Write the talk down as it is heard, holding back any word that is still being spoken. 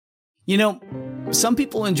You know, some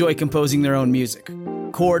people enjoy composing their own music,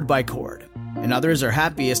 chord by chord, and others are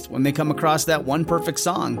happiest when they come across that one perfect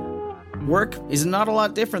song. Work is not a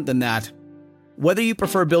lot different than that. Whether you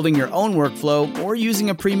prefer building your own workflow or using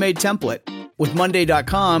a pre-made template, with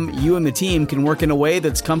Monday.com, you and the team can work in a way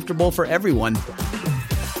that's comfortable for everyone.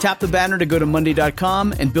 Tap the banner to go to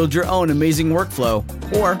Monday.com and build your own amazing workflow,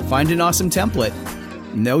 or find an awesome template.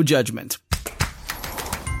 No judgment.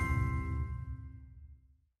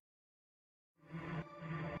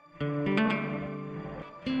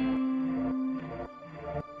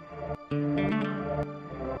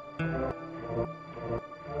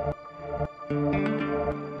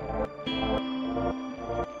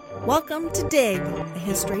 Welcome to Dig, a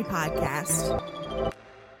history podcast.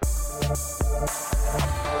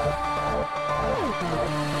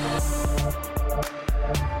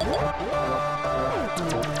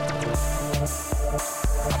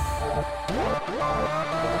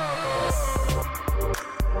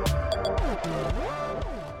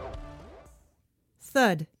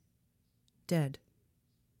 Thud. Dead.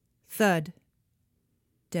 Thud.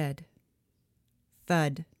 Dead.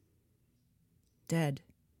 Thud. Dead.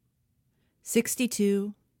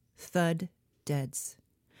 62 thud deads.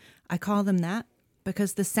 I call them that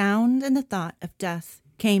because the sound and the thought of death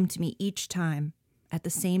came to me each time at the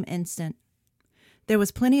same instant. There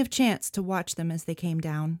was plenty of chance to watch them as they came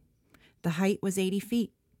down. The height was 80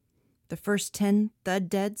 feet. The first 10 thud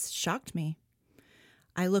deads shocked me.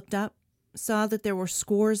 I looked up, saw that there were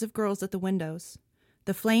scores of girls at the windows.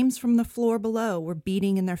 The flames from the floor below were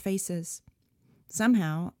beating in their faces.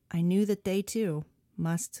 Somehow, I knew that they too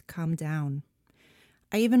must come down.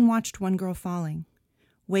 I even watched one girl falling,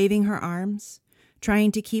 waving her arms,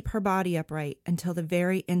 trying to keep her body upright until the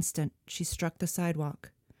very instant she struck the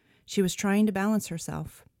sidewalk. She was trying to balance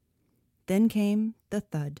herself. Then came the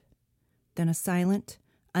thud. Then a silent,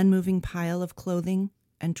 unmoving pile of clothing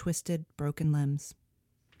and twisted, broken limbs.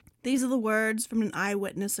 These are the words from an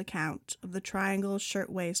eyewitness account of the Triangle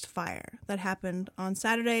Shirtwaist Fire that happened on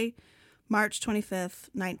Saturday, March 25th,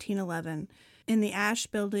 1911, in the Ash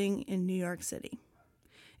Building in New York City.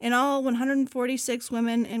 In all, 146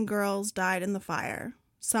 women and girls died in the fire.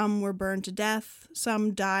 Some were burned to death,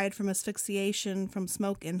 some died from asphyxiation from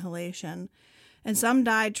smoke inhalation, and some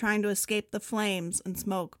died trying to escape the flames and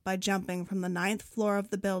smoke by jumping from the 9th floor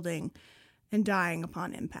of the building and dying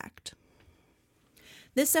upon impact.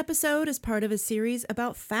 This episode is part of a series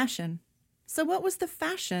about fashion. So what was the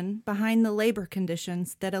fashion behind the labor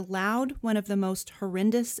conditions that allowed one of the most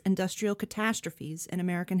horrendous industrial catastrophes in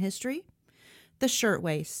American history? The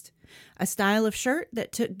shirtwaist, a style of shirt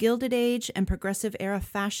that took Gilded Age and Progressive Era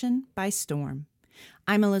fashion by storm.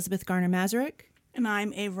 I'm Elizabeth Garner-Mazurek. And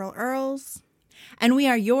I'm Averill Earls. And we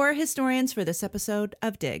are your historians for this episode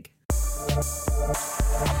of Dig.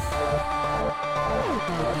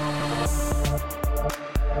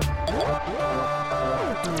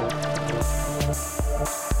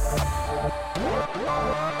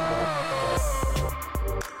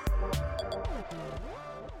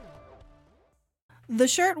 The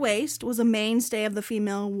shirtwaist was a mainstay of the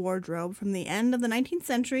female wardrobe from the end of the 19th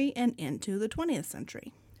century and into the 20th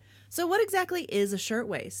century. So what exactly is a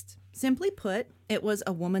shirtwaist? Simply put, it was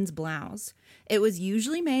a woman's blouse. It was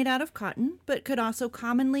usually made out of cotton, but could also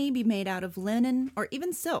commonly be made out of linen or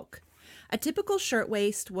even silk. A typical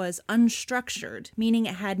shirtwaist was unstructured, meaning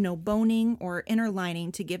it had no boning or inner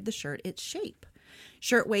lining to give the shirt its shape.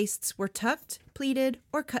 Shirtwaists were tucked, pleated,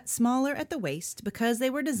 or cut smaller at the waist because they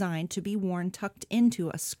were designed to be worn tucked into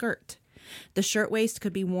a skirt. The shirtwaist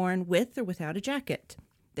could be worn with or without a jacket.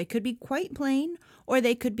 They could be quite plain, or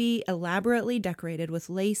they could be elaborately decorated with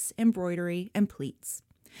lace, embroidery, and pleats.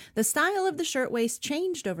 The style of the shirtwaist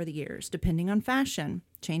changed over the years, depending on fashion.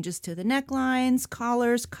 Changes to the necklines,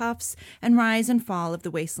 collars, cuffs, and rise and fall of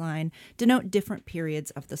the waistline denote different periods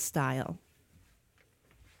of the style.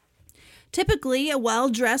 Typically, a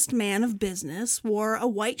well-dressed man of business wore a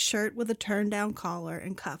white shirt with a turned-down collar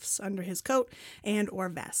and cuffs under his coat and or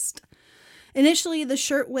vest. Initially, the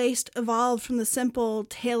shirtwaist evolved from the simple,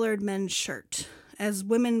 tailored men's shirt. As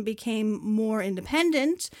women became more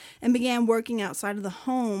independent and began working outside of the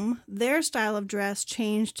home, their style of dress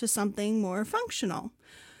changed to something more functional.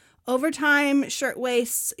 Over time,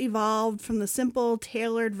 shirtwaists evolved from the simple,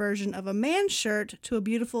 tailored version of a man's shirt to a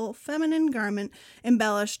beautiful feminine garment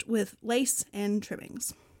embellished with lace and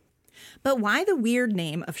trimmings. But why the weird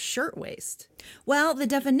name of shirtwaist? Well, the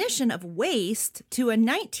definition of waist to a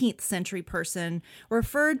 19th century person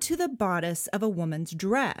referred to the bodice of a woman's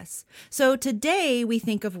dress. So today we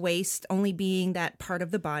think of waist only being that part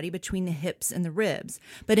of the body between the hips and the ribs.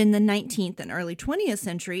 But in the 19th and early 20th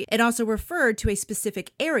century, it also referred to a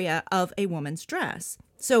specific area of a woman's dress.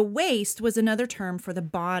 So waist was another term for the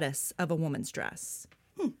bodice of a woman's dress.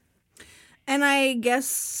 And I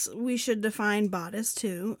guess we should define bodice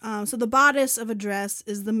too. So the bodice of a dress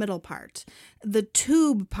is the middle part, the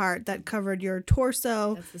tube part that covered your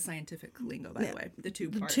torso. That's the scientific lingo, by the way. The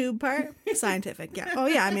tube part. The tube part? Scientific, yeah. Oh,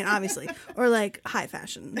 yeah, I mean, obviously. Or like high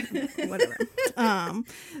fashion, whatever.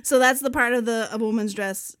 So that's the part of a woman's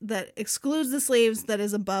dress that excludes the sleeves that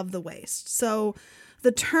is above the waist. So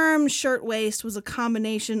the term shirtwaist was a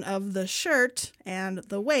combination of the shirt and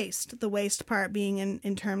the waist part being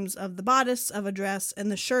in terms of the bodice of a dress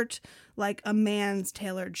and the shirt like a man's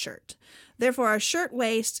tailored shirt. Therefore, a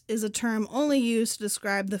shirtwaist is a term only used to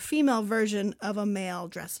describe the female version of a male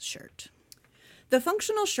dress shirt. The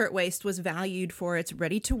functional shirtwaist was valued for its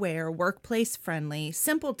ready-to-wear, workplace-friendly,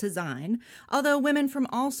 simple design, although women from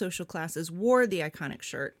all social classes wore the iconic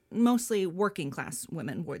shirt. Mostly working-class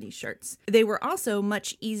women wore these shirts. They were also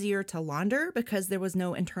much easier to launder because there was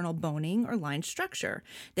no internal boning or line structure.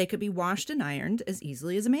 They could be washed and ironed as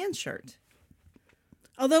easily as a man's shirt.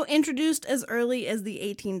 Although introduced as early as the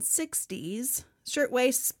 1860s,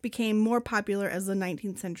 shirtwaists became more popular as the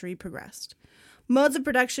 19th century progressed. Modes of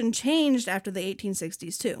production changed after the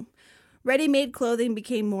 1860s, too. Ready-made clothing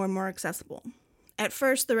became more and more accessible. At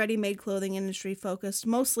first, the ready-made clothing industry focused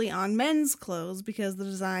mostly on men's clothes because the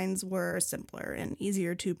designs were simpler and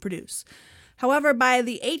easier to produce. However, by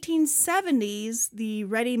the 1870s, the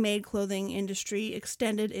ready-made clothing industry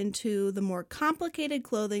extended into the more complicated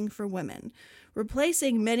clothing for women,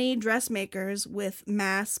 replacing many dressmakers with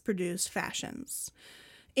mass-produced fashions.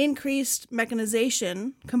 Increased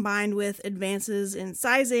mechanization, combined with advances in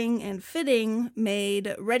sizing and fitting,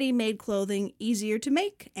 made ready-made clothing easier to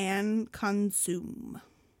make and consume.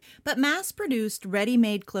 But mass-produced,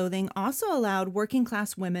 ready-made clothing also allowed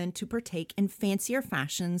working-class women to partake in fancier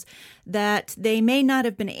fashions that they may not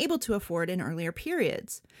have been able to afford in earlier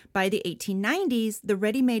periods. By the 1890s, the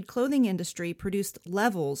ready-made clothing industry produced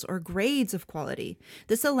levels or grades of quality.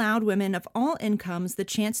 This allowed women of all incomes the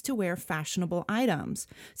chance to wear fashionable items.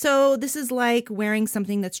 So this is like wearing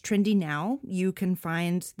something that's trendy now. You can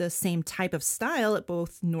find the same type of style at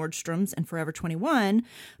both Nordstrom's and Forever 21,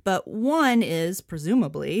 but one is,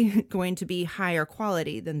 presumably, going to be higher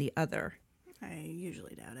quality than the other. I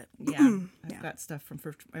usually doubt it. Yeah. I've got stuff from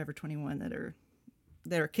Forever 21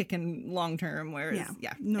 that are kicking long term, whereas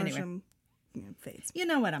Nordstrom fades. You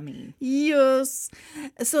know what I mean. Yes.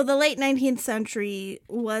 So the late 19th century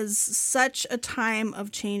was such a time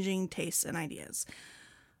of changing tastes and ideas.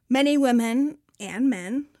 Many women and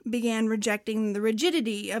men began rejecting the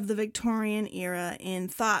rigidity of the Victorian era in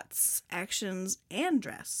thoughts, actions, and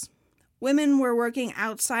dress. Women were working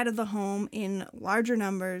outside of the home in larger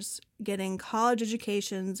numbers, getting college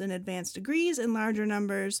educations and advanced degrees in larger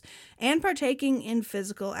numbers, and partaking in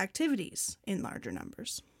physical activities in larger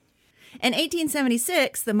numbers. In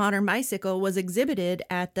 1876, the modern bicycle was exhibited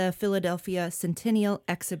at the Philadelphia Centennial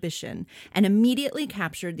Exhibition and immediately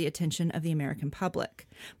captured the attention of the American public.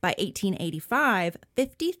 By 1885,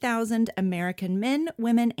 50,000 American men,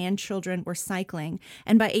 women, and children were cycling,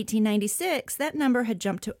 and by 1896, that number had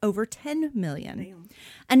jumped to over 10 million. Damn.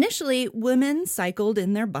 Initially, women cycled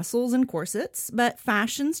in their bustles and corsets, but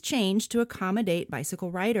fashions changed to accommodate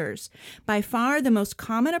bicycle riders. By far, the most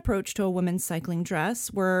common approach to a woman's cycling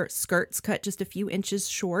dress were skirts cut just a few inches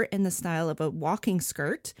short in the style of a walking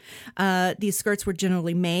skirt. These skirts were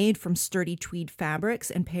generally made from sturdy tweed fabrics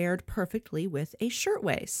and paired perfectly with a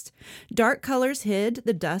shirtwaist. Dark colors hid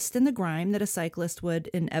the dust and the grime that a cyclist would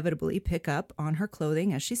inevitably pick up on her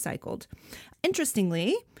clothing as she cycled.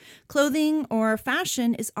 Interestingly, clothing or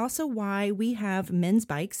fashion is also why we have men's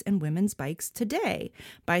bikes and women's bikes today.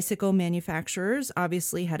 Bicycle manufacturers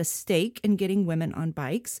obviously had a stake in getting women on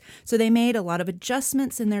bikes, so they made a lot of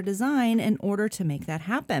adjustments in their design in order to make that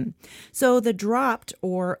happen. So the dropped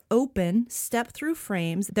or open step-through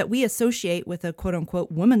frames that we associate with a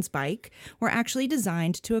quote-unquote woman's bike were actually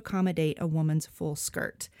designed to accommodate a woman's full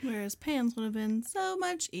skirt. Whereas pants would have been so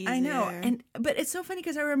much easier. I know, but it's so funny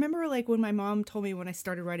because I remember like when my mom told me when I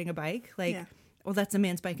started riding a bike, like, well, that's a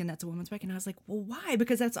man's bike and that's a woman's bike. And I was like, well, why?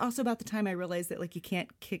 Because that's also about the time I realized that like you can't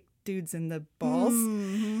kick dudes in the balls.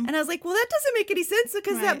 Mm-hmm. And I was like, well, that doesn't make any sense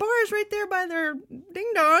because that bar is right there by their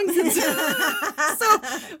ding-dongs. And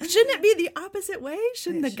so shouldn't it be the opposite way?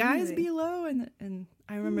 Shouldn't the guys be low? And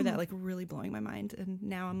I remember that like really blowing my mind. And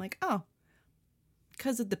now I'm like, oh,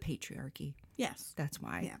 because of the patriarchy. Yes. That's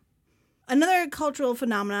why. Yeah. Another cultural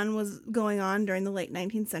phenomenon was going on during the late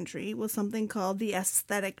 19th century was something called the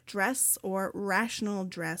aesthetic dress or rational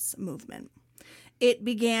dress movement. It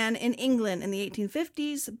began in England in the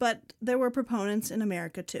 1850s, but there were proponents in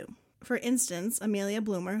America too. For instance, Amelia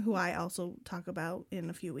Bloomer, who I also talk about in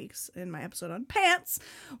a few weeks in my episode on pants.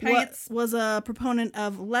 Was a proponent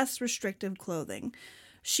of less restrictive clothing.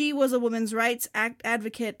 She was a women's rights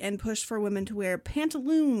advocate and pushed for women to wear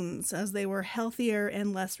pantaloons as they were healthier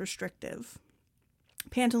and less restrictive.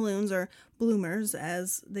 Pantaloons, or bloomers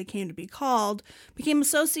as they came to be called, became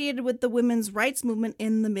associated with the women's rights movement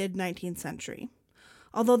in the mid-19th century.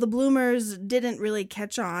 Although the bloomers didn't really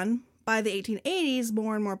catch on, by the 1880s,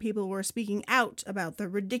 more and more people were speaking out about the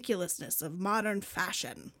ridiculousness of modern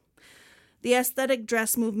fashion. The aesthetic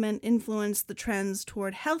dress movement influenced the trends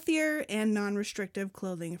toward healthier and non-restrictive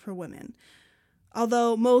clothing for women.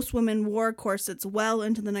 Although most women wore corsets well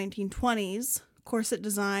into the 1920s, corset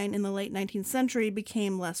design in the late 19th century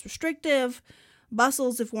became less restrictive,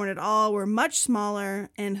 bustles, if worn at all, were much smaller,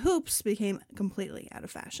 and hoops became completely out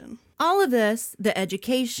of fashion. All of this, the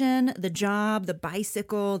education, the job, the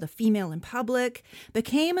bicycle, the female in public,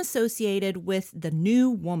 became associated with the new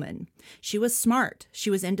woman. She was smart, she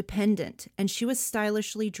was independent, and she was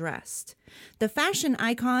stylishly dressed. The fashion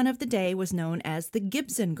icon of the day was known as the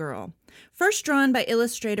Gibson Girl. First drawn by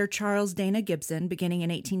illustrator Charles Dana Gibson beginning in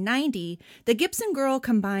 1890, the Gibson Girl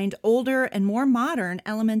combined older and more modern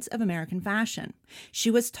elements of American fashion. She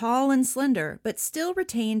was tall and slender, but still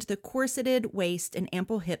retained the corseted waist and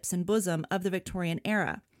ample hips and bosom of the Victorian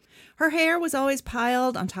era. Her hair was always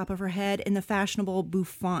piled on top of her head in the fashionable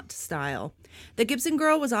bouffant style. The Gibson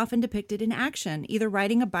Girl was often depicted in action, either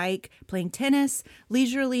riding a bike, playing tennis,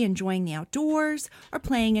 leisurely enjoying the outdoors, or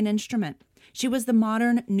playing an instrument. She was the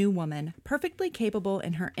modern new woman, perfectly capable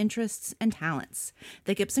in her interests and talents.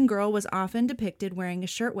 The Gibson Girl was often depicted wearing a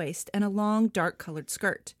shirtwaist and a long, dark-colored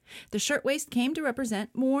skirt. The shirtwaist came to represent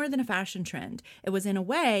more than a fashion trend. It was, in a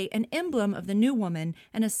way, an emblem of the new woman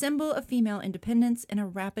and a symbol of female independence in a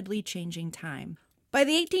rapidly changing time. By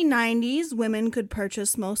the 1890s, women could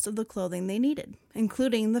purchase most of the clothing they needed,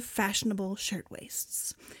 including the fashionable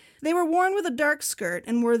shirtwaists. They were worn with a dark skirt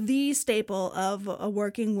and were the staple of a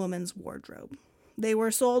working woman's wardrobe. They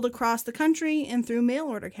were sold across the country and through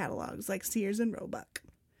mail-order catalogs like Sears and Roebuck.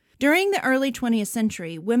 During the early 20th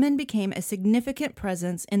century, women became a significant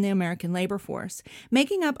presence in the American labor force,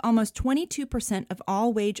 making up almost 22% of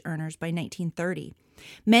all wage earners by 1930.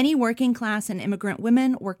 Many working-class and immigrant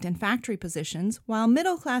women worked in factory positions, while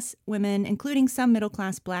middle-class women, including some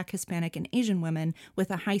middle-class Black, Hispanic, and Asian women with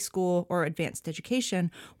a high school or advanced education,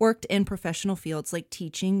 worked in professional fields like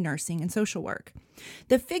teaching, nursing, and social work.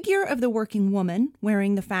 The figure of the working woman,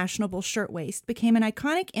 wearing the fashionable shirtwaist, became an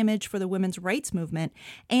iconic image for the women's rights movement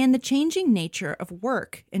and the changing nature of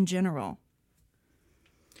work in general.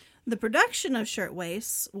 The production of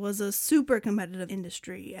shirtwaists was a super competitive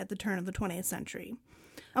industry at the turn of the 20th century.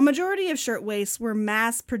 A majority of shirtwaists were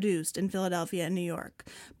mass-produced in Philadelphia and New York,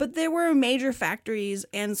 but there were major factories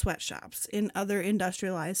and sweatshops in other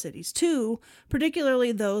industrialized cities too,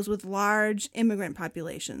 particularly those with large immigrant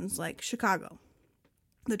populations like Chicago.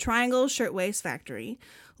 The Triangle Shirtwaist Factory,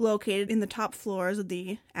 located in the top floors of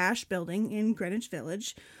the Ash Building in Greenwich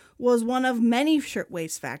Village, was one of many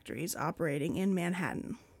shirtwaist factories operating in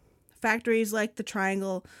Manhattan. Factories like the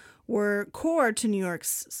Triangle were core to New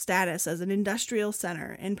York's status as an industrial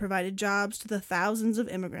center and provided jobs to the thousands of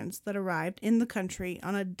immigrants that arrived in the country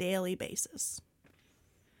on a daily basis.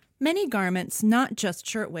 Many garments, not just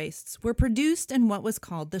shirtwaists, were produced in what was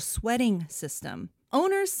called the sweating system.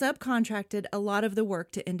 Owners subcontracted a lot of the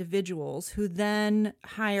work to individuals who then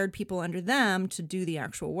hired people under them to do the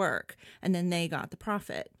actual work, and then they got the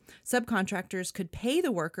profit. Subcontractors could pay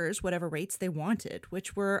the workers whatever rates they wanted,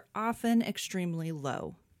 which were often extremely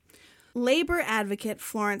low. Labor advocate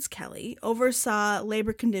Florence Kelley oversaw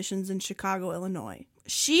labor conditions in Chicago, Illinois.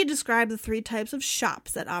 She described the three types of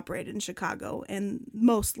shops that operated in Chicago and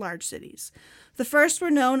most large cities. The first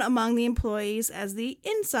were known among the employees as the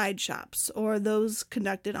inside shops, or those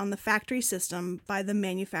conducted on the factory system by the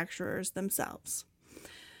manufacturers themselves.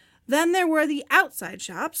 Then there were the outside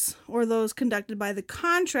shops, or those conducted by the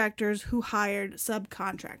contractors who hired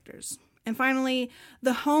subcontractors. And finally,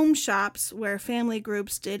 the home shops, where family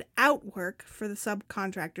groups did outwork for the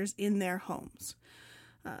subcontractors in their homes.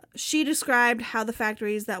 She described how the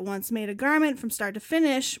factories that once made a garment from start to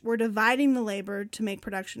finish were dividing the labor to make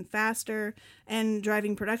production faster and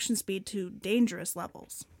driving production speed to dangerous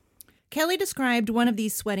levels. Kelley described one of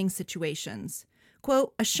these sweating situations.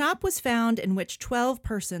 Quote, a shop was found in which 12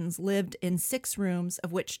 persons lived in 6 rooms,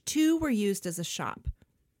 of which 2 were used as a shop.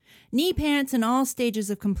 Knee pants in all stages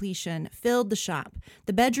of completion filled the shop,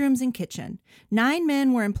 the bedrooms and kitchen. 9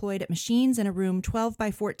 men were employed at machines in a room 12 by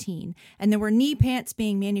 14, and there were knee pants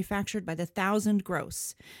being manufactured by the 1,000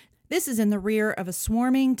 gross. This is in the rear of a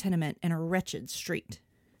swarming tenement in a wretched street.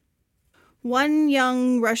 One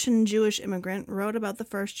young Russian Jewish immigrant wrote about the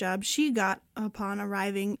first job she got upon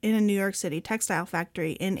arriving in a New York City textile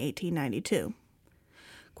factory in 1892.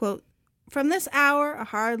 Quote, from this hour, a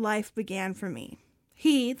hard life began for me.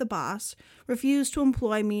 He, the boss, refused to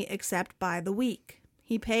employ me except by the week.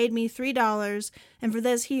 He paid me $3, and for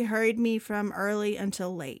this he hurried me from early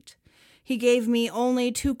until late. He gave me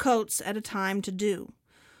only 2 coats at a time to do.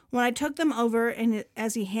 When I took them over, and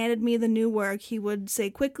as he handed me the new work, he would say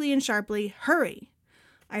quickly and sharply, hurry.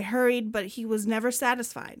 I hurried, but he was never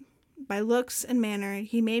satisfied. By looks and manner,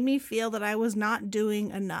 he made me feel that I was not doing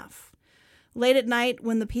enough. Late at night,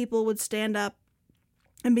 when the people would stand up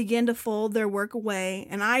and begin to fold their work away,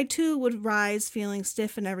 and I too would rise feeling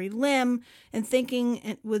stiff in every limb and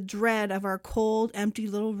thinking with dread of our cold, empty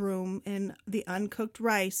little room and the uncooked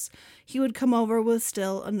rice, he would come over with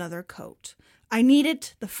still another coat. I need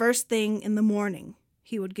it the first thing in the morning,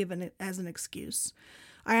 he would give it as an excuse.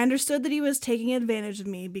 I understood that he was taking advantage of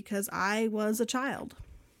me because I was a child.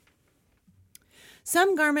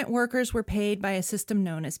 Some garment workers were paid by a system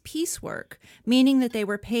known as piecework, meaning that they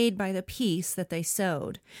were paid by the piece that they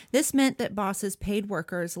sewed. This meant that bosses paid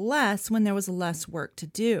workers less when there was less work to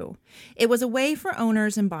do. It was a way for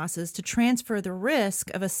owners and bosses to transfer the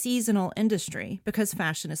risk of a seasonal industry, because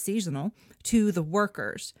fashion is seasonal, to the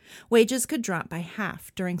workers. Wages could drop by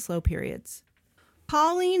half during slow periods.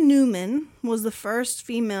 Polly Newman was the first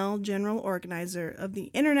female general organizer of the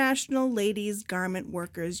International Ladies Garment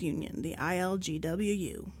Workers Union, the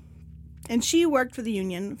ILGWU, and she worked for the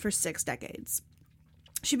union for 6 decades.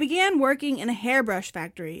 She began working in a hairbrush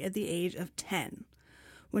factory at the age of 10.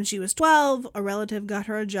 When she was 12, a relative got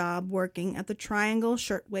her a job working at the Triangle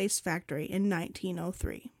Shirtwaist Factory in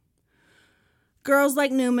 1903. Girls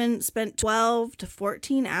like Newman spent 12 to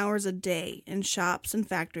 14 hours a day in shops and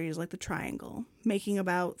factories like the Triangle, making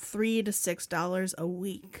about $3 to $6 a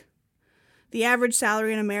week. The average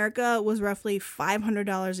salary in America was roughly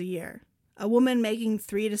 $500 a year. A woman making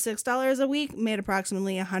 $3 to $6 a week made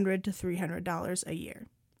approximately $100 to $300 a year.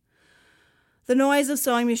 The noise of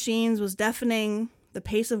sewing machines was deafening, the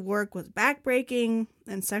pace of work was backbreaking,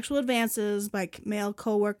 and sexual advances by male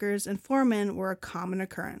co-workers and foremen were a common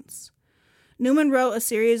occurrence. Newman wrote a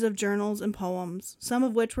series of journals and poems, some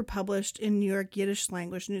of which were published in New York Yiddish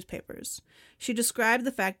language newspapers. She described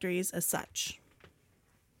the factories as such.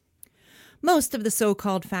 Most of the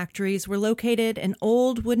so-called factories were located in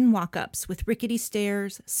old wooden walk-ups with rickety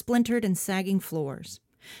stairs, splintered and sagging floors.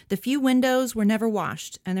 The few windows were never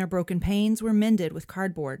washed, and their broken panes were mended with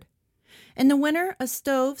cardboard. In the winter, a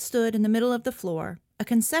stove stood in the middle of the floor, a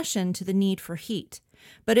concession to the need for heat,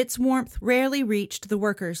 but its warmth rarely reached the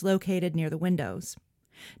workers located near the windows.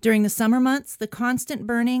 During the summer months, the constant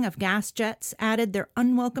burning of gas jets added their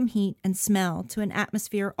unwelcome heat and smell to an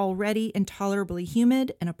atmosphere already intolerably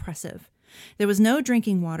humid and oppressive. There was no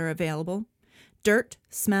drinking water available. Dirt,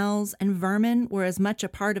 smells, and vermin were as much a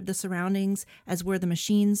part of the surroundings as were the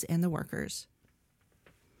machines and the workers.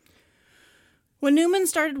 When Newman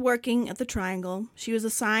started working at the Triangle, she was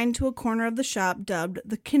assigned to a corner of the shop dubbed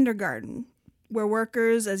the kindergarten, where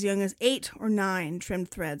workers as young as 8 or 9 trimmed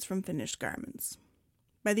threads from finished garments.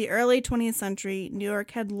 By the early 20th century, New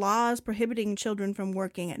York had laws prohibiting children from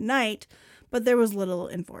working at night, but there was little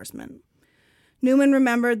enforcement. Newman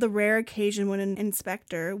remembered the rare occasion when an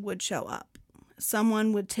inspector would show up.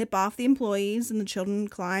 Someone would tip off the employees, and the children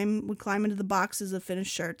would climb into the boxes of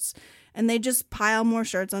finished shirts, and they'd just pile more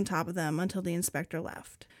shirts on top of them until the inspector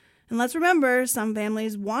left. And let's remember, some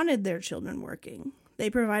families wanted their children working. They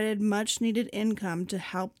provided much-needed income to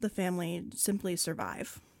help the family simply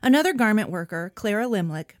survive. Another garment worker, Clara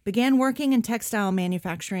Limlick, began working in textile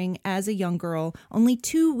manufacturing as a young girl only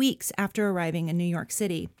 2 weeks after arriving in New York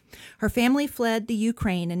City. Her family fled the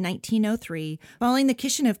Ukraine in 1903 following the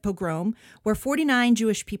Kishinev pogrom, where 49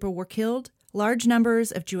 Jewish people were killed, large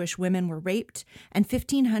numbers of Jewish women were raped, and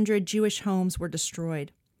 1,500 Jewish homes were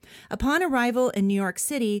destroyed. Upon arrival in New York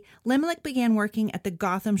City, Limlick began working at the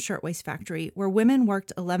Gotham Shirtwaist Factory, where women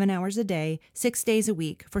worked 11 hours a day, 6 days a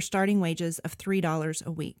week, for starting wages of $3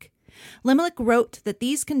 a week. Limlick wrote that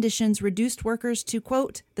these conditions reduced workers to,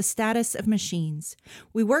 quote, the status of machines.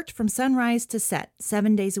 We worked from sunrise to set,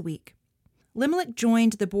 7 days a week. Limlick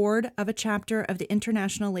joined the board of a chapter of the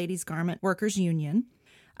International Ladies Garment Workers Union.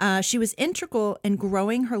 She was integral in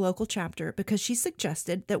growing her local chapter because she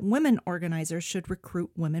suggested that women organizers should recruit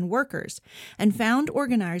women workers and found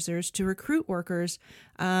organizers to recruit workers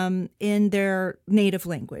in their native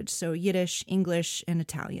language, so Yiddish, English, and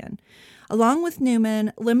Italian. Along with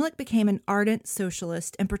Newman, Limlich became an ardent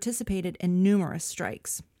socialist and participated in numerous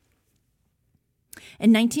strikes.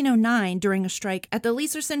 In 1909, during a strike at the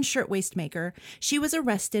Liesersen shirtwaist maker, she was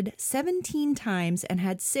arrested 17 times and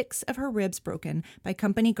had 6 of her ribs broken by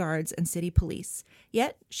company guards and city police.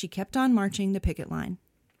 Yet, she kept on marching the picket line.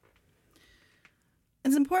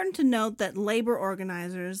 It's important to note that labor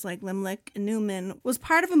organizers like Limlich and Newman was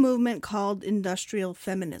part of a movement called industrial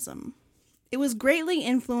feminism. It was greatly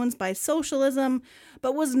influenced by socialism,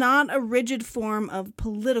 but was not a rigid form of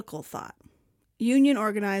political thought. Union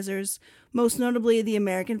organizers, most notably the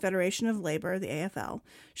American Federation of Labor, the AFL,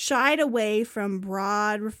 shied away from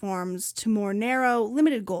broad reforms to more narrow,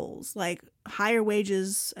 limited goals like higher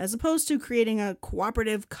wages, as opposed to creating a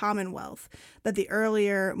cooperative commonwealth that the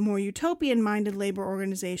earlier, more utopian-minded labor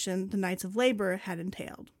organization, the Knights of Labor, had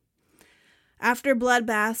entailed. After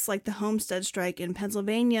bloodbaths like the Homestead Strike in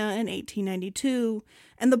Pennsylvania in 1892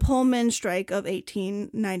 and the Pullman Strike of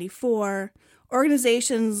 1894,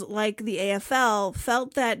 organizations like the AFL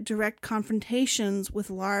felt that direct confrontations with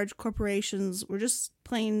large corporations were just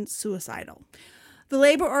plain suicidal. The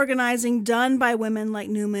labor organizing done by women like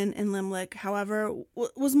Newman and Limlich, however,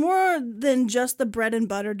 was more than just the bread and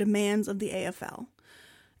butter demands of the AFL.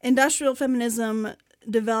 Industrial feminism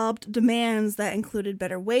developed demands that included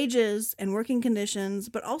better wages and working conditions,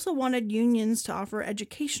 but also wanted unions to offer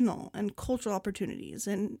educational and cultural opportunities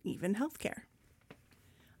and even health care.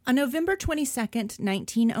 On November 22,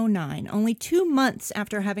 1909, only 2 months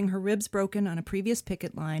after having her ribs broken on a previous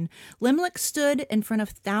picket line, Limlich stood in front of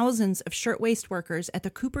thousands of shirtwaist workers at the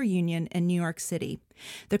Cooper Union in New York City.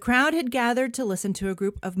 The crowd had gathered to listen to a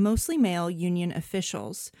group of mostly male union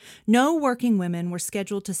officials. No working women were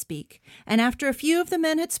scheduled to speak, and after a few of the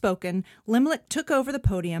men had spoken, Limlich took over the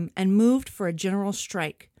podium and moved for a general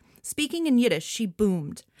strike. Speaking in Yiddish, she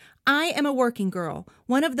boomed, "I am a working girl,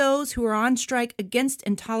 one of those who are on strike against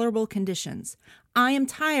intolerable conditions. I am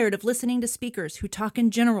tired of listening to speakers who talk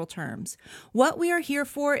in general terms. What we are here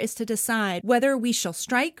for is to decide whether we shall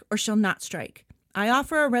strike or shall not strike. I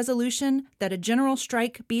offer a resolution that a general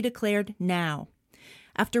strike be declared now."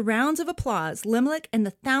 After rounds of applause, Limlich and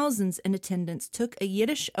the thousands in attendance took a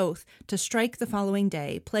Yiddish oath to strike the following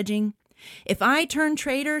day, pledging, "If I turn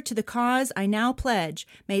traitor to the cause I now pledge,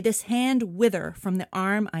 may this hand wither from the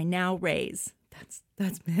arm I now raise."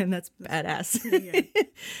 That's badass. Yeah.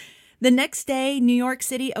 The next day, New York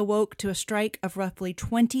City awoke to a strike of roughly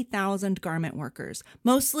 20,000 garment workers,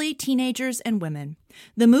 mostly teenagers and women.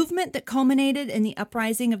 The movement that culminated in the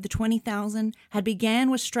uprising of the 20,000 had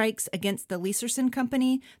began with strikes against the Liesersen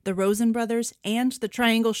Company, the Rosen Brothers, and the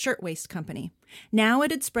Triangle Shirtwaist Company. Now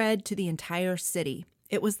it had spread to the entire city.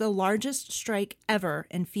 It was the largest strike ever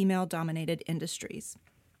in female-dominated industries.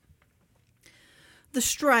 The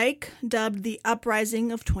strike, dubbed the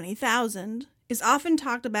Uprising of 20,000, is often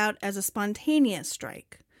talked about as a spontaneous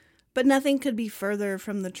strike, but nothing could be further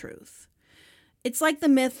from the truth. It's like the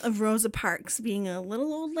myth of Rosa Parks being a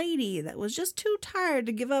little old lady that was just too tired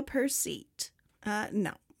to give up her seat.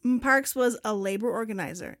 No. Parks was a labor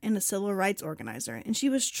organizer and a civil rights organizer, and she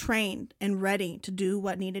was trained and ready to do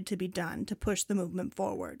what needed to be done to push the movement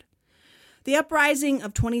forward. The Uprising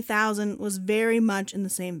of 20,000 was very much in the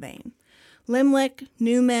same vein. Limlich,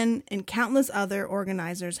 Newman, and countless other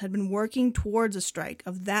organizers had been working towards a strike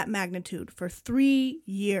of that magnitude for 3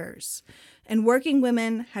 years, and working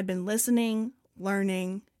women had been listening,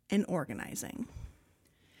 learning, and organizing.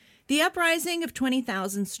 The Uprising of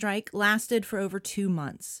 20,000 strike lasted for over 2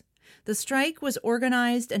 months. The strike was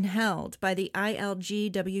organized and held by the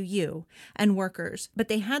ILGWU and workers, but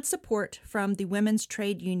they had support from the Women's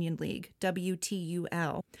Trade Union League,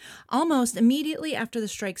 WTUL. Almost immediately after the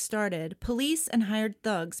strike started, police and hired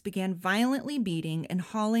thugs began violently beating and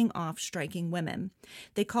hauling off striking women.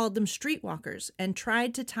 They called them streetwalkers and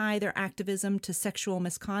tried to tie their activism to sexual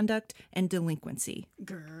misconduct and delinquency.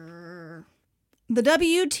 Grrr. The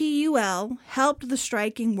WTUL helped the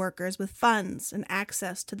striking workers with funds and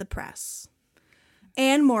access to the press.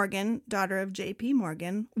 Anne Morgan, daughter of J.P.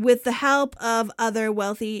 Morgan, with the help of other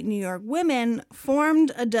wealthy New York women,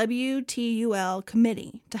 formed a WTUL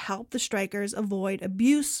committee to help the strikers avoid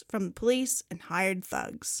abuse from the police and hired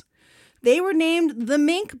thugs. They were named the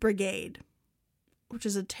Mink Brigade, which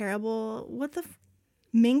is a terrible...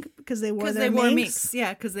 Mink, because they wore their minks?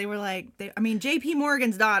 Yeah, because they were like, J.P.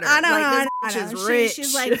 Morgan's daughter. I know, like, I know. Is rich.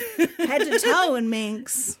 She's like head to toe in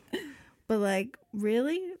minks. But like,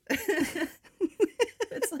 really?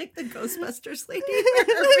 It's She's like the Ghostbusters lady.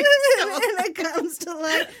 And it comes to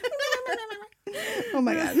like, oh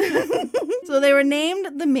my God. So they were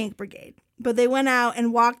named the Mink Brigade, but they went out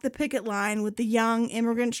and walked the picket line with the young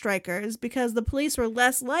immigrant strikers because the police were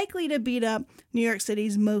less likely to beat up New York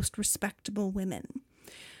City's most respectable women.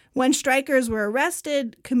 When strikers were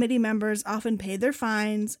arrested, committee members often paid their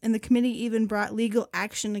fines, and the committee even brought legal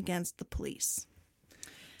action against the police.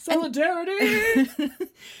 Solidarity!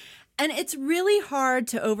 And it's really hard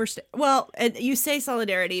to overstate. Well, you say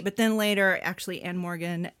solidarity, but then later, actually, Anne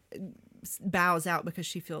Morgan bows out because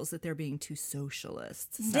she feels that they're being too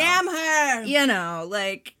socialist. So, damn her! You know,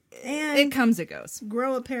 like, and it comes and goes.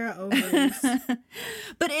 Grow a pair of ovaries.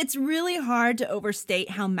 But it's really hard to overstate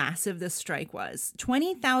how massive this strike was.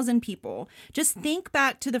 20,000 people. Just think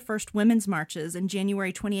back to the first women's marches in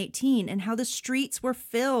January 2018 and how the streets were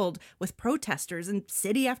filled with protesters in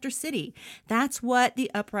city after city. That's what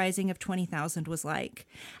the uprising of 20,000 was like.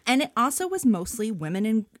 And it also was mostly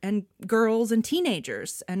women and girls and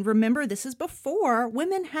teenagers. And remember, this is before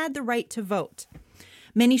women had the right to vote.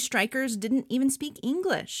 Many strikers didn't even speak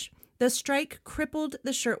English. The strike crippled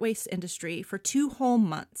the shirtwaist industry for 2 whole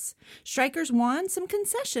months. Strikers won some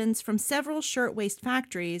concessions from several shirtwaist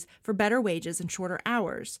factories for better wages and shorter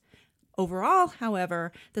hours. Overall,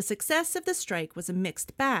 however, the success of the strike was a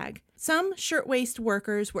mixed bag. Some shirtwaist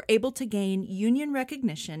workers were able to gain union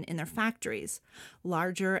recognition in their factories.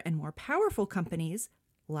 Larger and more powerful companies,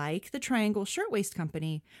 like the Triangle Shirtwaist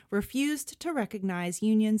Company, refused to recognize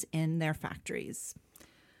unions in their factories.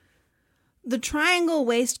 The Triangle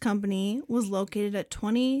Waist Company was located at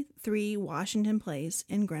 23 Washington Place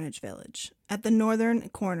in Greenwich Village, at the northern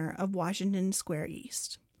corner of Washington Square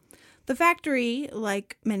East. The factory,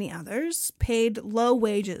 like many others, paid low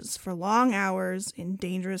wages for long hours in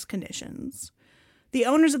dangerous conditions. The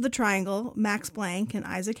owners of the Triangle, Max Blank and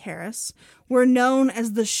Isaac Harris, were known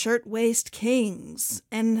as the Shirtwaist Kings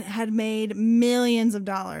and had made millions of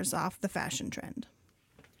dollars off the fashion trend.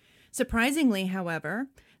 Surprisingly, however,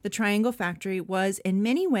 the Triangle factory was in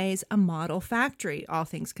many ways a model factory, all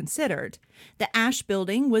things considered. The Ash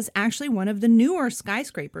Building was actually one of the newer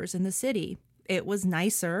skyscrapers in the city. It was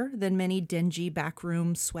nicer than many dingy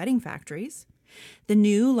backroom sweating factories. The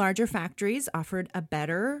new, larger factories offered a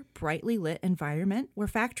better, brightly lit environment where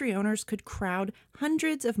factory owners could crowd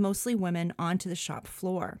hundreds of mostly women onto the shop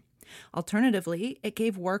floor. Alternatively, it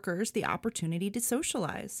gave workers the opportunity to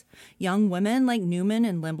socialize. Young women like Newman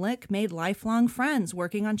and Limlick made lifelong friends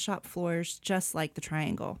working on shop floors just like the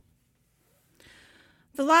Triangle.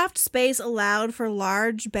 The loft space allowed for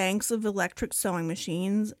large banks of electric sewing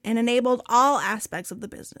machines and enabled all aspects of the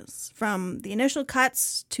business, from the initial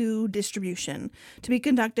cuts to distribution, to be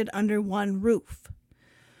conducted under one roof.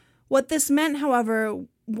 What this meant, however,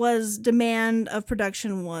 was demand of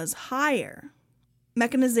production was higher.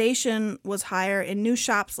 Mechanization was higher in new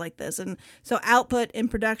shops like this, and so output and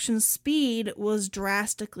production speed was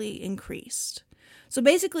drastically increased. So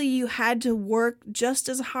basically, you had to work just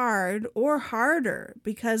as hard or harder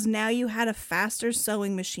because now you had a faster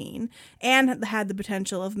sewing machine and had the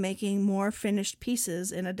potential of making more finished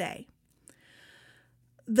pieces in a day.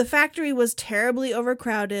 The factory was terribly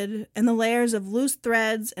overcrowded, and the layers of loose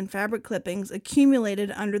threads and fabric clippings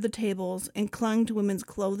accumulated under the tables and clung to women's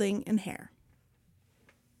clothing and hair.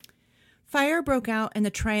 Fire broke out in the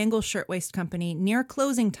Triangle Shirtwaist Company near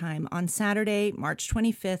closing time on Saturday, March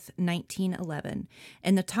 25th, 1911,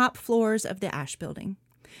 in the top floors of the Ash Building.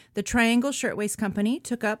 The Triangle Shirtwaist Company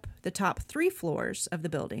took up the top 3 floors of the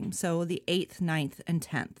building, so the 8th, 9th, and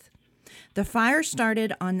 10th. The fire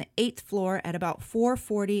started on the 8th floor at about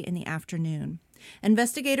 4:40 in the afternoon.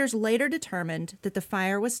 Investigators later determined that the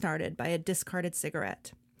fire was started by a discarded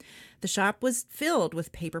cigarette. The shop was filled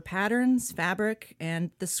with paper patterns, fabric, and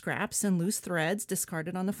the scraps and loose threads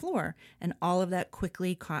discarded on the floor, and all of that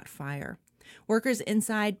quickly caught fire. Workers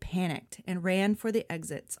inside panicked and ran for the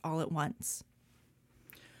exits all at once.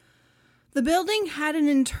 The building had an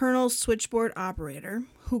internal switchboard operator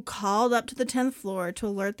who called up to the 10th floor to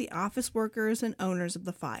alert the office workers and owners of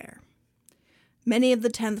the fire. Many of the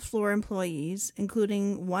 10th floor employees,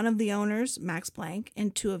 including one of the owners, Max Blank,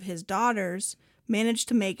 and 2 of his daughters, managed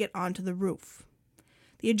to make it onto the roof.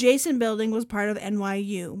 The adjacent building was part of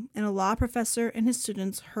NYU, and a law professor and his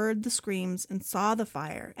students heard the screams and saw the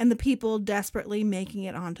fire and the people desperately making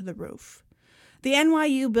it onto the roof. The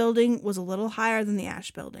NYU building was a little higher than the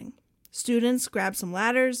Ash Building. Students grabbed some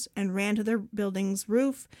ladders and ran to their building's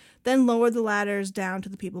roof, then lowered the ladders down to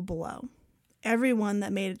the people below. Everyone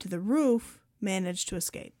that made it to the roof managed to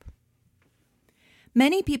escape.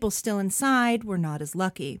 Many people still inside were not as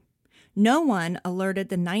lucky. No one alerted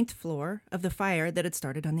the 9th floor of the fire that had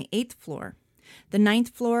started on the 8th floor. The 9th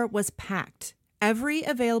floor was packed. Every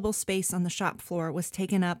available space on the shop floor was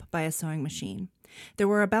taken up by a sewing machine. There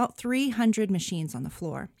were about 300 machines on the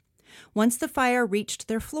floor. Once the fire reached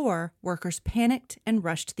their floor, workers panicked and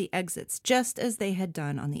rushed to the exits, just as they had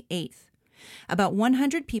done on the 8th. About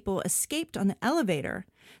 100 people escaped on the elevator.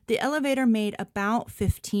 The elevator made about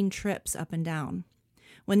 15 trips up and down.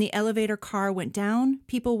 When the elevator car went down,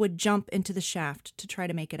 people would jump into the shaft to try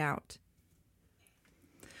to make it out.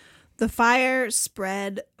 The fire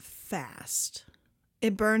spread fast.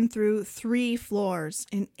 It burned through 3 floors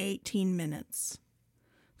in 18 minutes.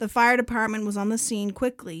 The fire department was on the scene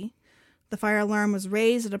quickly. The fire alarm was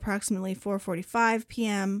raised at approximately 4:45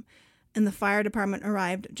 p.m., and the fire department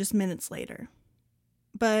arrived just minutes later.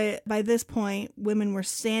 But by this point, women were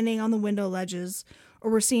standing on the window ledges or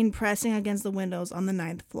were seen pressing against the windows on the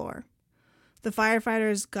 9th floor. The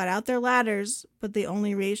firefighters got out their ladders, but they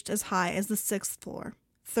only reached as high as the 6th floor,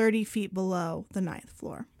 30 feet below the 9th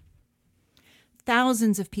floor.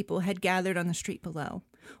 Thousands of people had gathered on the street below.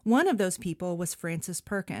 One of those people was Frances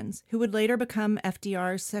Perkins, who would later become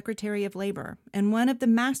FDR's Secretary of Labor and one of the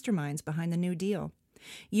masterminds behind the New Deal.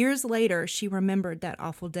 Years later, she remembered that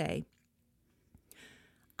awful day.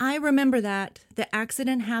 I remember that. The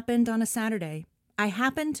accident happened on a Saturday. I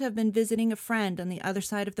happened to have been visiting a friend on the other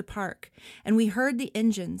side of the park, and we heard the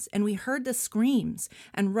engines, and we heard the screams,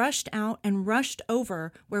 and rushed out and rushed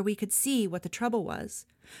over where we could see what the trouble was.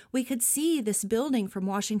 We could see this building from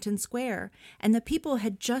Washington Square, and the people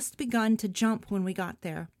had just begun to jump when we got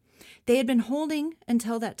there. They had been holding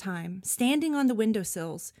until that time, standing on the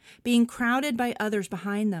windowsills, being crowded by others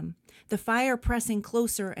behind them, the fire pressing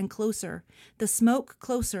closer and closer, the smoke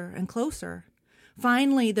closer and closer.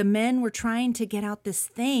 Finally, the men were trying to get out this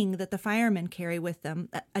thing that the firemen carry with them,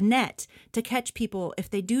 a net, to catch people if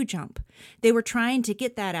they do jump. They were trying to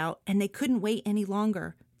get that out, and they couldn't wait any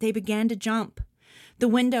longer. They began to jump. The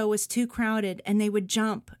window was too crowded, and they would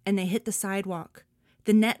jump, and they hit the sidewalk.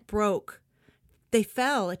 The net broke. They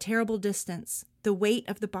fell a terrible distance. The weight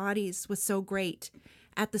of the bodies was so great,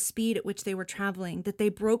 at the speed at which they were traveling, that they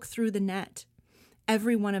broke through the net.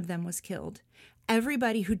 Every one of them was killed.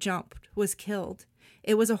 Everybody who jumped was killed.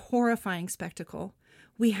 It was a horrifying spectacle.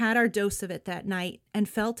 We had our dose of it that night and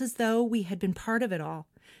felt as though we had been part of it all.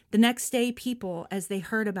 The next day, people, as they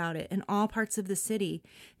heard about it in all parts of the city,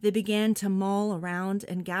 they began to mull around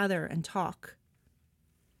and gather and talk.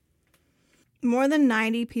 More than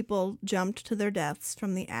 90 people jumped to their deaths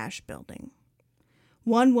from the Ash Building.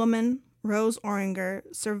 One woman, Rose Oringer,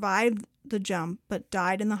 survived the jump but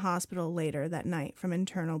died in the hospital later that night from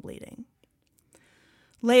internal bleeding.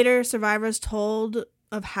 Later, survivors told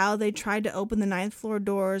of how they tried to open the 9th floor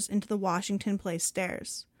doors into the Washington Place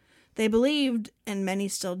stairs. They believed, and many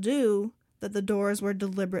still do, that the doors were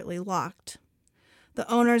deliberately locked. The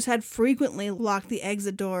owners had frequently locked the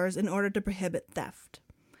exit doors in order to prohibit theft.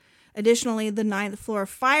 Additionally, the 9th floor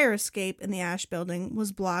fire escape in the Ash Building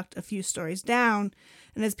was blocked a few stories down,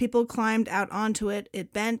 and as people climbed out onto it,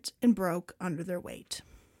 it bent and broke under their weight.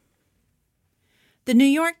 The New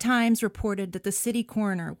York Times reported that the city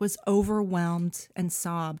coroner was overwhelmed and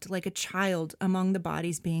sobbed like a child among the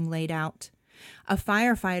bodies being laid out. A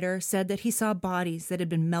firefighter said that he saw bodies that had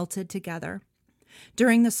been melted together.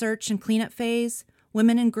 During the search and cleanup phase,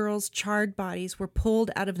 women and girls' charred bodies were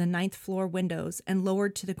pulled out of the 9th floor windows and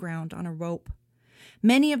lowered to the ground on a rope.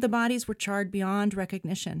 Many of the bodies were charred beyond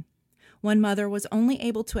recognition. One mother was only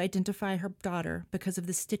able to identify her daughter because of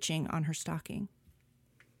the stitching on her stocking.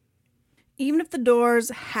 Even if the doors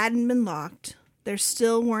hadn't been locked, there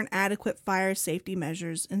still weren't adequate fire safety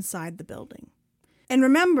measures inside the building. And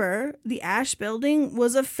remember, the Ash Building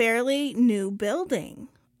was a fairly new building.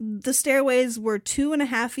 The stairways were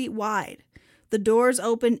 2.5 feet wide. The doors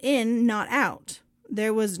opened in, not out.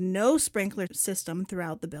 There was no sprinkler system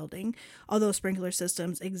throughout the building, although sprinkler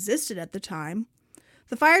systems existed at the time.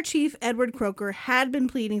 The fire chief, Edward Croker, had been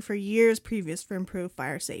pleading for years previous for improved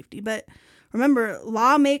fire safety, but remember,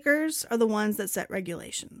 lawmakers are the ones that set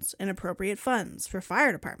regulations and appropriate funds for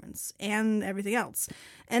fire departments and everything else.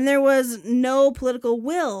 And there was no political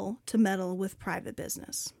will to meddle with private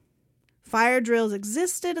business. Fire drills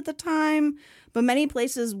existed at the time, but many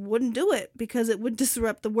places wouldn't do it because it would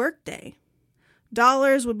disrupt the workday.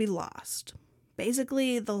 Dollars would be lost.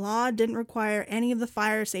 Basically, the law didn't require any of the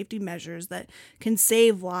fire safety measures that can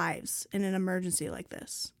save lives in an emergency like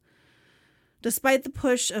this. Despite the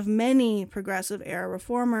push of many progressive-era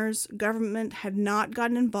reformers, government had not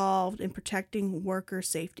gotten involved in protecting worker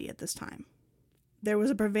safety at this time. There was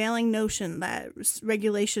a prevailing notion that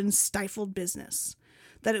regulations stifled business,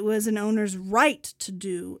 that it was an owner's right to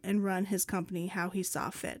do and run his company how he saw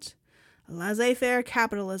fit. Laissez-faire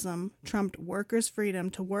capitalism trumped workers' freedom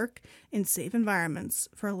to work in safe environments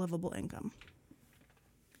for a livable income.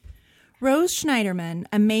 Rose Schneiderman,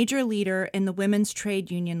 a major leader in the Women's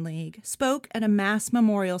Trade Union League, spoke at a mass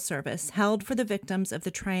memorial service held for the victims of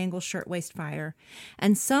the Triangle Shirtwaist Fire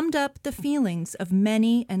and summed up the feelings of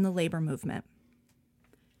many in the labor movement.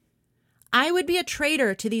 I would be a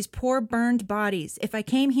traitor to these poor burned bodies if I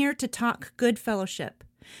came here to talk good fellowship.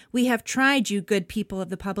 We have tried you, good people of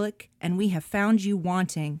the public, and we have found you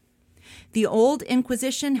wanting. The old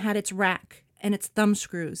Inquisition had its rack and its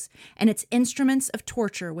thumbscrews and its instruments of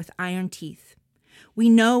torture with iron teeth. We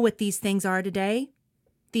know what these things are today.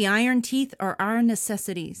 The iron teeth are our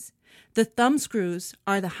necessities. The thumbscrews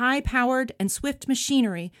are the high-powered and swift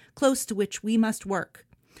machinery close to which we must work.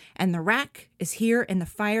 And the rack is here in the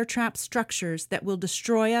fire-trap structures that will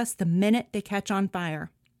destroy us the minute they catch on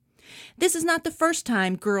fire. This is not the first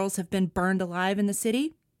time girls have been burned alive in the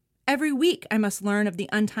city. Every week I must learn of the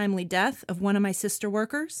untimely death of one of my sister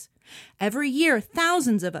workers. Every year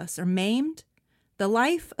thousands of us are maimed. The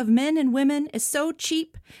life of men and women is so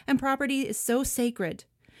cheap and property is so sacred.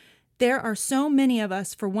 There are so many of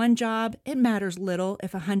us for one job, it matters little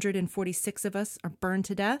if 146 of us are burned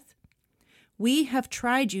to death. We have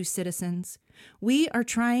tried you, citizens. We are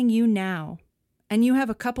trying you now. And you have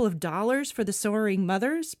a couple of dollars for the sorrowing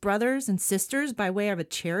mothers, brothers, and sisters by way of a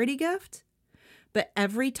charity gift? But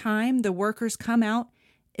every time the workers come out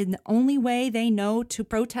in the only way they know to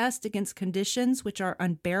protest against conditions which are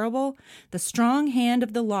unbearable, the strong hand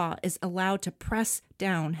of the law is allowed to press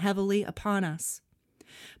down heavily upon us.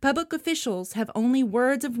 Public officials have only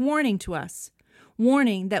words of warning to us,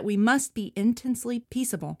 warning that we must be intensely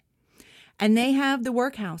peaceable. And they have the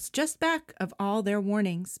workhouse just back of all their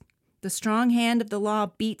warnings. The strong hand of the law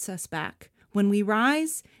beats us back when we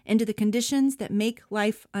rise into the conditions that make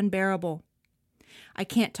life unbearable. I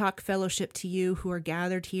can't talk fellowship to you who are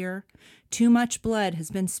gathered here. Too much blood has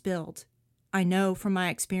been spilled. I know from my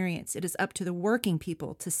experience it is up to the working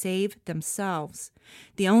people to save themselves.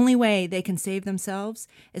 The only way they can save themselves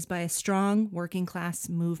is by a strong working class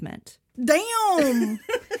movement. Damn!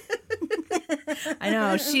 I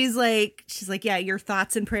know. She's like, yeah, your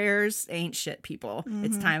thoughts and prayers ain't shit, people. Mm-hmm.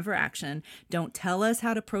 It's time for action. Don't tell us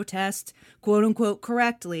how to protest, quote unquote,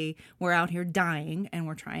 correctly. We're out here dying and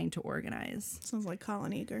we're trying to organize. Sounds like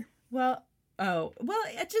Colin Eager.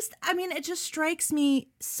 It just strikes me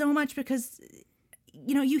so much because,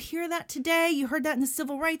 you know, you hear that today. You heard that in the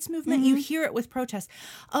civil rights movement. Mm-hmm. You hear it with protests.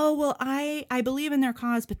 Oh, well, I believe in their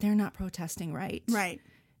cause, but they're not protesting right. Right.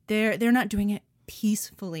 They're not doing it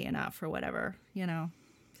peacefully enough or whatever, you know.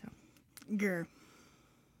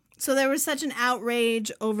 So there was such an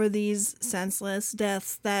outrage over these senseless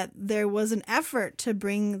deaths that there was an effort to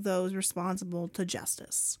bring those responsible to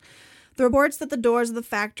justice. The reports that the doors of the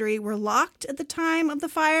factory were locked at the time of the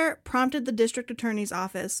fire prompted the district attorney's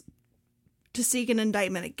office to seek an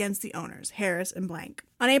indictment against the owners, Harris and Blank.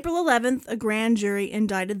 On April 11th, a grand jury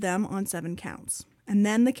indicted them on 7 counts, and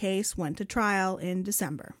then the case went to trial in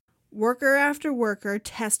December. Worker after worker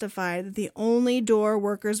testified that the only door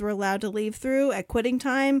workers were allowed to leave through at quitting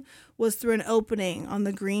time was through an opening on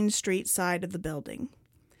the Green Street side of the building.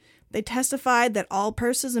 They testified that all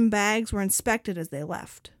purses and bags were inspected as they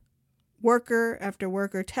left. Worker after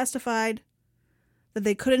worker testified that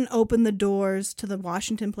they couldn't open the doors to the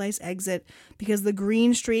Washington Place exit because the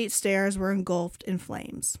Green Street stairs were engulfed in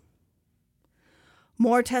flames.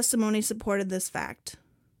 More testimony supported this fact.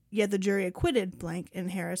 Yet the jury acquitted Blank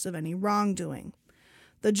and Harris of any wrongdoing.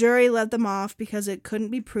 The jury let them off because it couldn't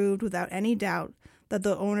be proved without any doubt that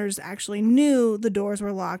the owners actually knew the doors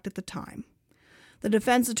were locked at the time. The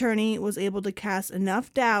defense attorney was able to cast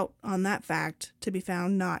enough doubt on that fact to be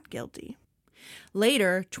found not guilty.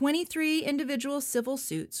 Later, 23 individual civil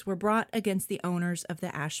suits were brought against the owners of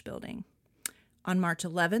the Ash Building. On March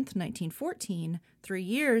 11th, 1914, 3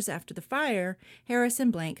 years after the fire, Harris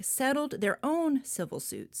and Blank settled their own civil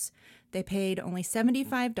suits. They paid only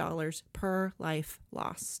 $75 per life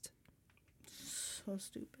lost. So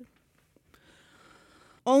stupid.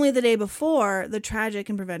 Only the day before the tragic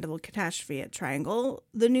and preventable catastrophe at Triangle,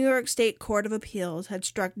 the New York State Court of Appeals had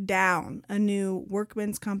struck down a new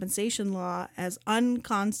workmen's compensation law as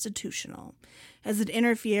unconstitutional, as it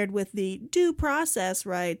interfered with the due process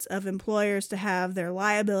rights of employers to have their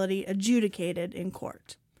liability adjudicated in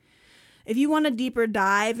court. If you want a deeper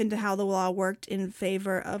dive into how the law worked in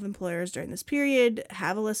favor of employers during this period,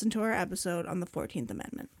 have a listen to our episode on the 14th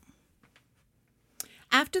Amendment.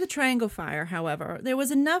 After the Triangle Fire, however, there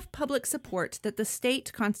was enough public support that the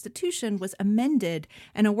state constitution was amended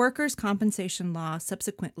and a workers' compensation law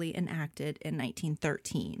subsequently enacted in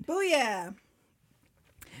 1913. Booyah!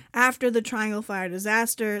 After the Triangle Fire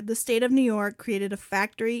disaster, the state of New York created a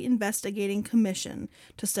factory investigating commission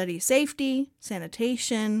to study safety,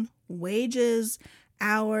 sanitation, wages,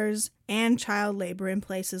 hours, and child labor in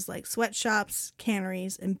places like sweatshops,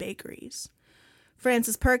 canneries, and bakeries.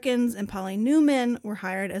 Frances Perkins and Polly Newman were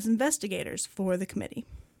hired as investigators for the committee.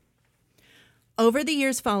 Over the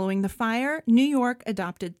years following the fire, New York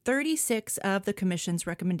adopted 36 of the commission's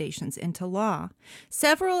recommendations into law.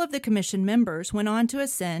 Several of the commission members went on to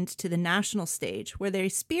ascend to the national stage, where they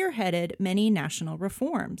spearheaded many national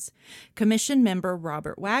reforms. Commission member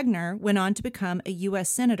Robert Wagner went on to become a U.S.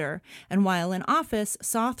 senator, and while in office,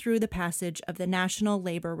 saw through the passage of the National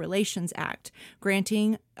Labor Relations Act,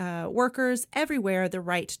 granting workers everywhere the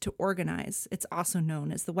right to organize. It's also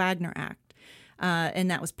known as the Wagner Act. And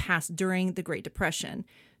that was passed during the Great Depression.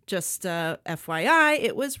 Just FYI,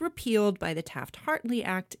 it was repealed by the Taft-Hartley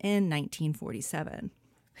Act in 1947.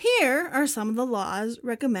 Here are some of the laws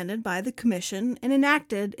recommended by the Commission and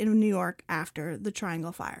enacted in New York after the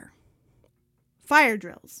Triangle Fire. Fire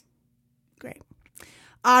drills. Great.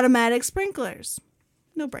 Automatic sprinklers.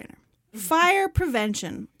 No brainer. Fire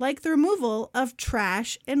prevention, like the removal of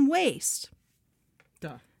trash and waste.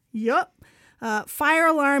 Duh. Yup. Fire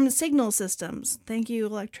alarm signal systems. Thank you,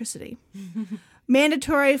 electricity.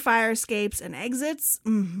 Mandatory fire escapes and exits.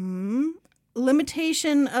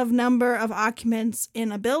 Limitation of number of occupants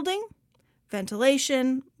in a building.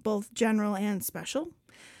 Ventilation, both general and special.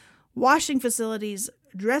 Washing facilities,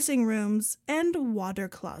 dressing rooms, and water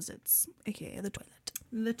closets, aka the toilet.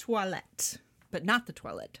 The toilet. But not the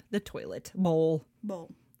toilet. The toilet bowl.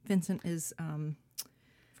 Vincent is...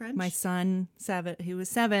 French? My son, who was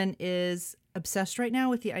 7, is obsessed right now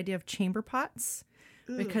with the idea of chamber pots.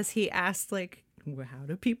 Ooh. Because he asked, like, well, how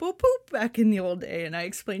do people poop back in the old day? And I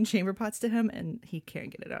explained chamber pots to him, and he can't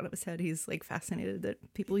get it out of his head. He's, like, fascinated that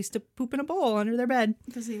people used to poop in a bowl under their bed.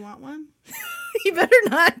 Does he want one? He better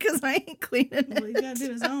not, because I ain't cleaning it. Well, he's got to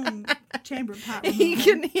do his own chamber pot removal.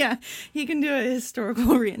 He can do a historical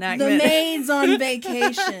reenactment. The maid's on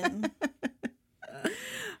vacation.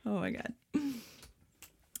 Oh, my God.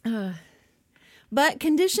 But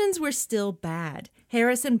conditions were still bad.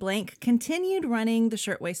 Harris and Blank continued running the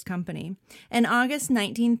Shirtwaist Company. In August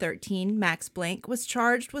 1913, Max Blank was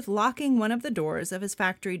charged with locking one of the doors of his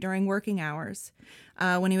factory during working hours.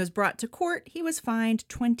 When he was brought to court, he was fined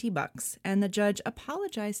 $20, and the judge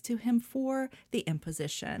apologized to him for the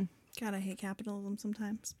imposition. God, I hate capitalism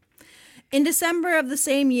sometimes. In December of the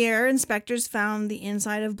same year, inspectors found the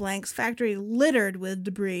inside of Blank's factory littered with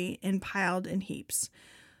debris and piled in heaps.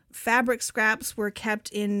 Fabric scraps were kept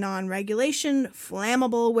in non-regulation,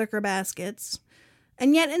 flammable wicker baskets.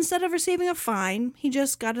 And yet, instead of receiving a fine, he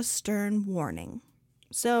just got a stern warning.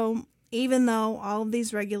 So, even though all of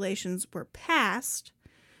these regulations were passed,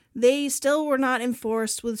 they still were not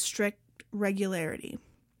enforced with strict regularity.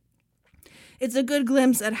 It's a good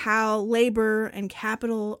glimpse at how labor and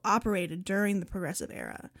capital operated during the Progressive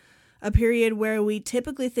Era, a period where we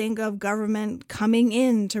typically think of government coming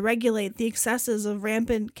in to regulate the excesses of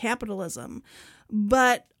rampant capitalism,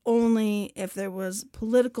 but only if there was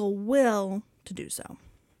political will to do so.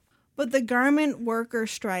 But the garment worker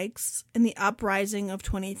strikes and the uprising of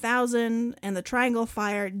 20,000 and the Triangle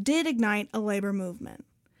Fire did ignite a labor movement.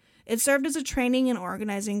 It served as a training and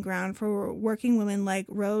organizing ground for working women like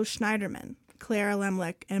Rose Schneiderman, Clara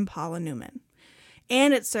Lemlich, and Paula Newman.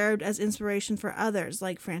 And it served as inspiration for others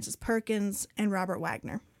like Frances Perkins and Robert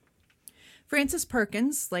Wagner. Frances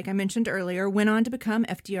Perkins, like I mentioned earlier, went on to become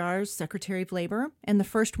FDR's Secretary of Labor and the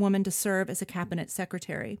first woman to serve as a cabinet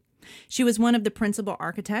secretary. She was one of the principal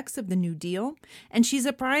architects of the New Deal, and she's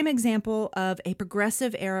a prime example of a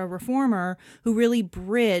progressive era reformer who really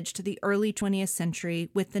bridged the early 20th century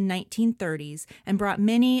with the 1930s and brought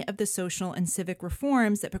many of the social and civic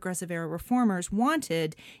reforms that progressive era reformers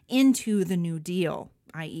wanted into the New Deal,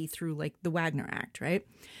 i.e. through like the Wagner Act, right?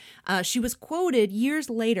 She was quoted years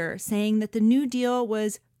later saying that the New Deal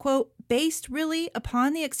was, quote, based really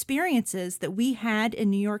upon the experiences that we had in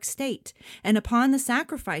New York State and upon the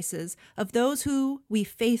sacrifices of those who we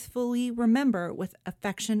faithfully remember with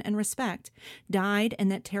affection and respect died in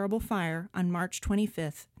that terrible fire on March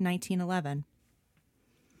 25th, 1911.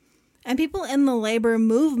 And people in the labor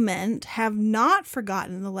movement have not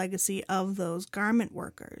forgotten the legacy of those garment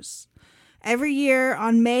workers. Every year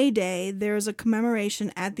on May Day, there is a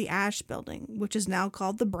commemoration at the Ash Building, which is now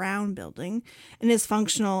called the Brown Building and is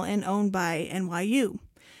functional and owned by NYU.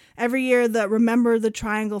 Every year, the Remember the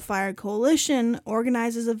Triangle Fire Coalition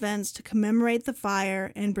organizes events to commemorate the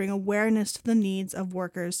fire and bring awareness to the needs of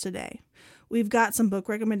workers today. We've got some book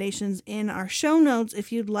recommendations in our show notes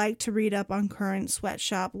if you'd like to read up on current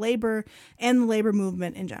sweatshop labor and the labor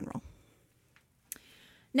movement in general.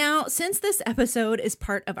 Now, since this episode is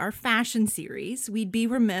part of our fashion series, we'd be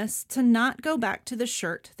remiss to not go back to the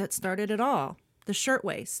shirt that started it all, the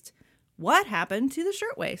shirtwaist. What happened to the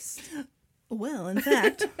shirtwaist? Well, in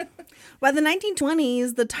fact, by the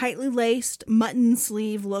 1920s, the tightly laced mutton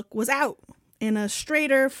sleeve look was out, and a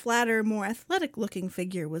straighter, flatter, more athletic-looking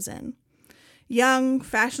figure was in. Young,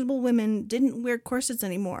 fashionable women didn't wear corsets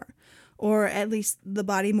anymore, or at least the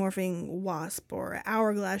body-morphing wasp or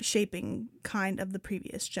hourglass shaping kind of the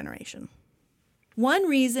previous generation. One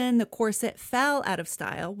reason the corset fell out of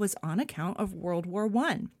style was on account of World War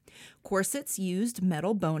I. Corsets used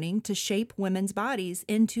metal boning to shape women's bodies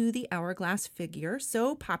into the hourglass figure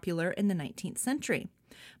so popular in the 19th century.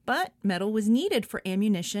 But metal was needed for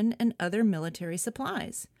ammunition and other military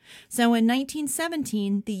supplies. So in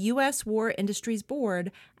 1917, the U.S. War Industries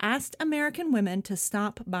Board asked American women to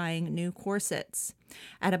stop buying new corsets.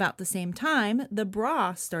 At about the same time, the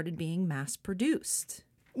bra started being mass-produced.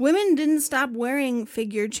 Women didn't stop wearing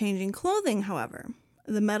figure-changing clothing, however.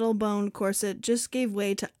 The metal-boned corset just gave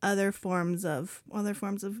way to other forms of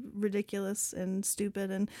ridiculous and stupid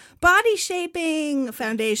and body-shaping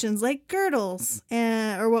foundations like girdles,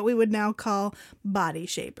 or what we would now call body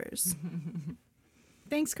shapers.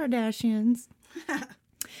 Thanks, Kardashians.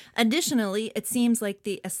 Additionally, it seems like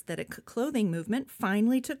the aesthetic clothing movement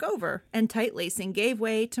finally took over, and tight lacing gave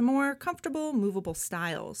way to more comfortable, movable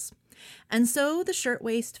styles. And so the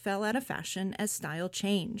shirtwaist fell out of fashion as style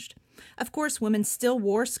changed. Of course, women still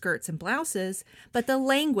wore skirts and blouses, but the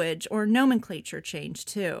language or nomenclature changed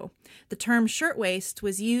too. The term shirtwaist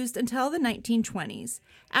was used until the 1920s.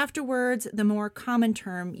 Afterwards, the more common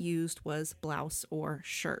term used was blouse or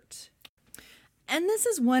shirt. And this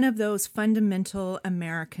is one of those fundamental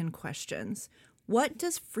American questions. What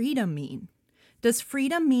does freedom mean? Does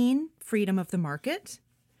freedom mean freedom of the market?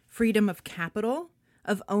 Freedom of capital?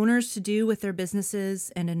 Of owners to do with their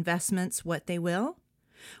businesses and investments what they will?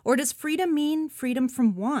 Or does freedom mean freedom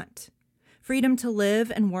from want? Freedom to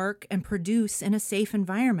live and work and produce in a safe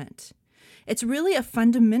environment? It's really a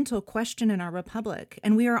fundamental question in our republic,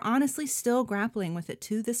 and we are honestly still grappling with it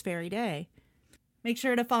to this very day. Make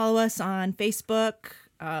sure to follow us on Facebook,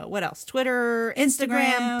 what else? Twitter,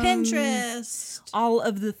 Instagram, Pinterest. All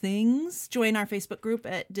of the things. Join our Facebook group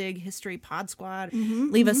at Dig History Pod Squad.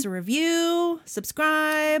 Leave us a review,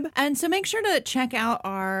 subscribe. And so make sure to check out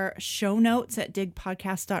our show notes at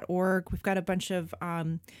digpodcast.org. We've got a bunch of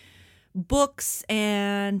books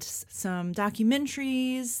and some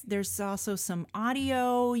documentaries. There's also some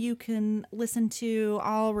audio you can listen to,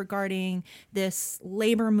 all regarding this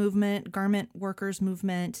labor movement, garment workers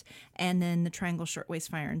movement, and then the Triangle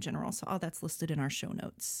Shirtwaist Fire in general. So all that's listed in our show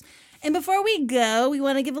notes. And before we go, we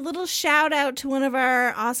want to give a little shout out to one of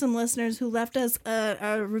our awesome listeners who left us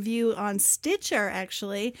a review on Stitcher,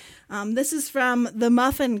 actually. This is from the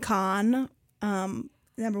Muffin Con.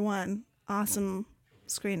 Number one, awesome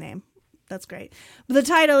screen name. That's great. But the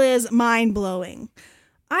title is Mind Blowing.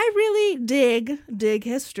 I really dig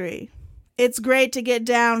history. It's great to get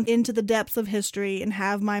down into the depths of history and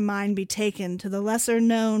have my mind be taken to the lesser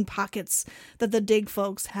known pockets that the Dig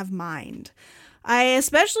folks have mined. I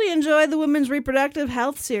especially enjoy the Women's Reproductive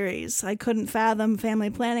Health series. I couldn't fathom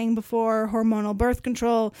family planning before hormonal birth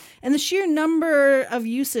control, and the sheer number of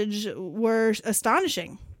usage were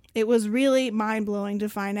astonishing. It was really mind-blowing to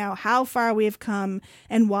find out how far we have come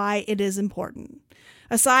and why it is important.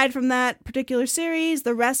 Aside from that particular series,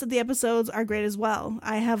 the rest of the episodes are great as well.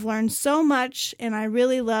 I have learned so much, and I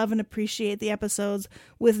really love and appreciate the episodes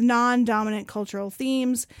with non-dominant cultural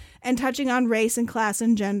themes and touching on race and class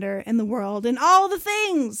and gender in the world and all the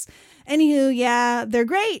things. Anywho, yeah, they're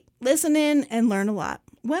great. Listen in and learn a lot.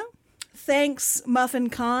 Well, thanks, Muffin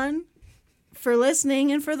Con, for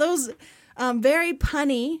listening and for those very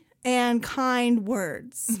punny and kind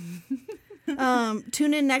words.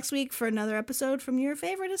 Tune in next week for another episode from your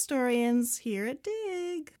favorite historians here at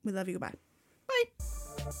Dig. We love you. Goodbye. Bye.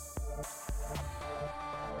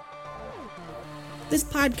 This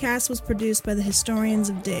podcast was produced by the historians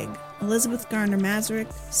of Dig, Elizabeth Garner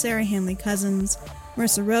Mazurek, Sarah Hanley Cousins,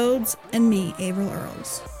 Marissa Rhodes, and me, Averill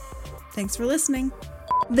Earls. Thanks for listening.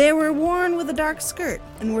 They were worn with a dark skirt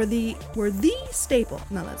and were the staple.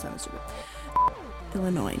 No, that sounds stupid.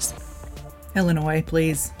 Illinois,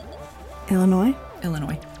 please. Illinois?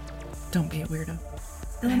 Don't be a weirdo.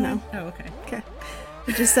 I know. Oh, okay. Okay.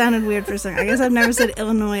 It just sounded weird for a second. I guess I've never said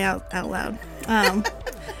Illinois out loud.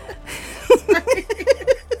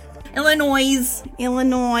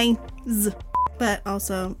 Illinois. But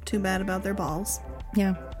also too bad about their balls.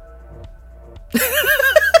 Yeah.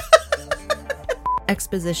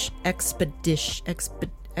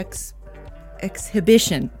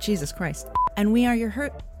 exhibition. Jesus Christ. And we are your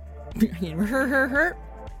hurt.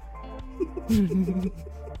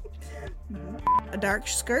 A dark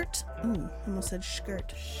skirt. Ooh, almost said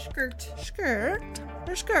skirt. Skirt.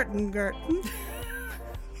 They're skirtin' girtin'.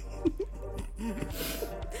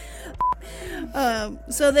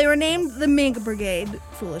 So they were named the Mink Brigade,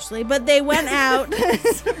 foolishly, but they went out.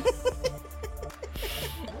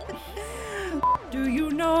 Do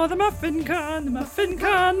you know the muffin con, the muffin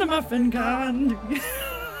con, the muffin con? Do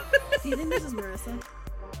you think this is Marissa?